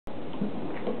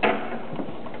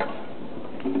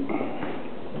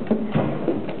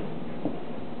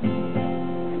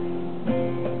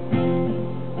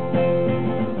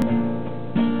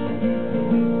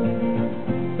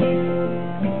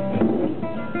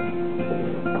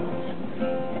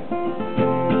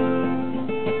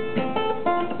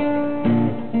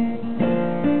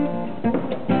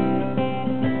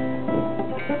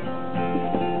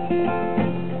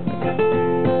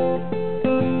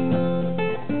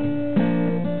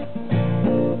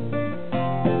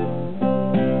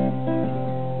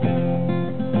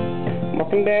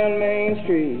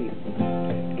street,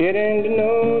 getting to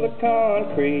know the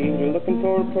concrete, or looking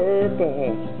for a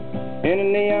purpose in a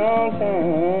neon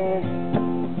sign.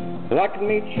 Well, I could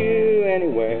meet you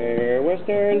anywhere,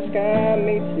 western sky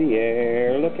meets the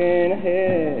air, looking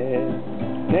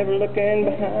ahead, never looking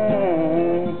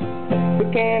behind.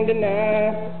 We can't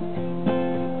deny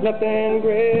nothing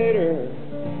greater,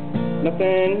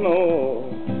 nothing more,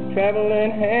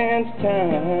 traveling hands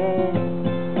time.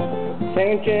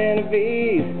 St.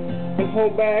 Genevieve and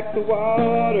hold back the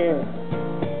water,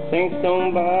 saints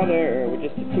don't bother with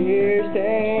just a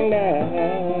tear-stained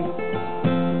eye.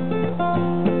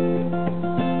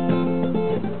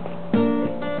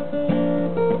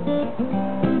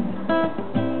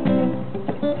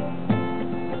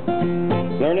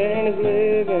 Learning is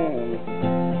living,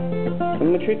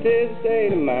 and the truth is a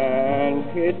state of mind.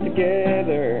 Get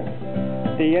together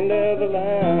at the end of the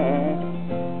line,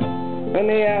 when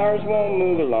the hours won't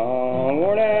move along.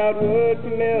 Worn out wood,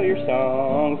 familiar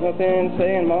songs, nothing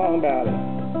saying long about it.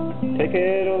 Take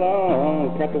it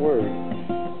along, got the word.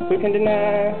 Who can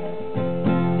deny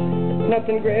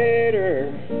nothing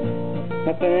greater,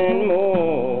 nothing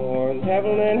more than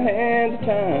traveling hands of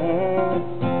time?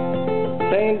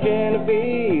 St.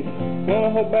 Genevieve,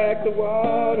 gonna hold back the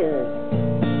water,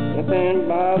 nothing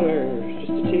bothers,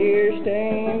 just a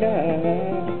tear-stained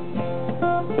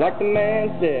eye. Like the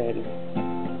man said,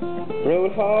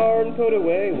 rode hard and put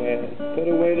away wet, put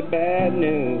away the bad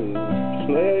news, just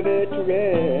leave it to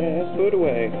rest, put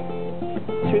away.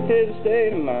 Truth is a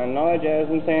state of mind, knowledge as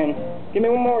I'm saying, give me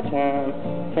one more time,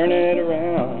 turn it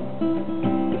around,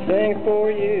 and sing it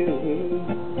for you.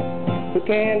 Who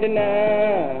can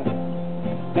deny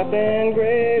nothing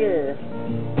greater,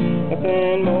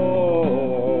 nothing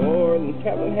more than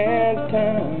traveling hands of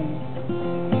time?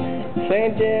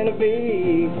 St.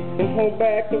 Genevieve and hold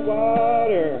back the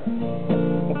water,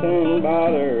 nothing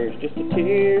bothers, just a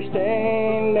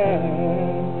tear-stained eye.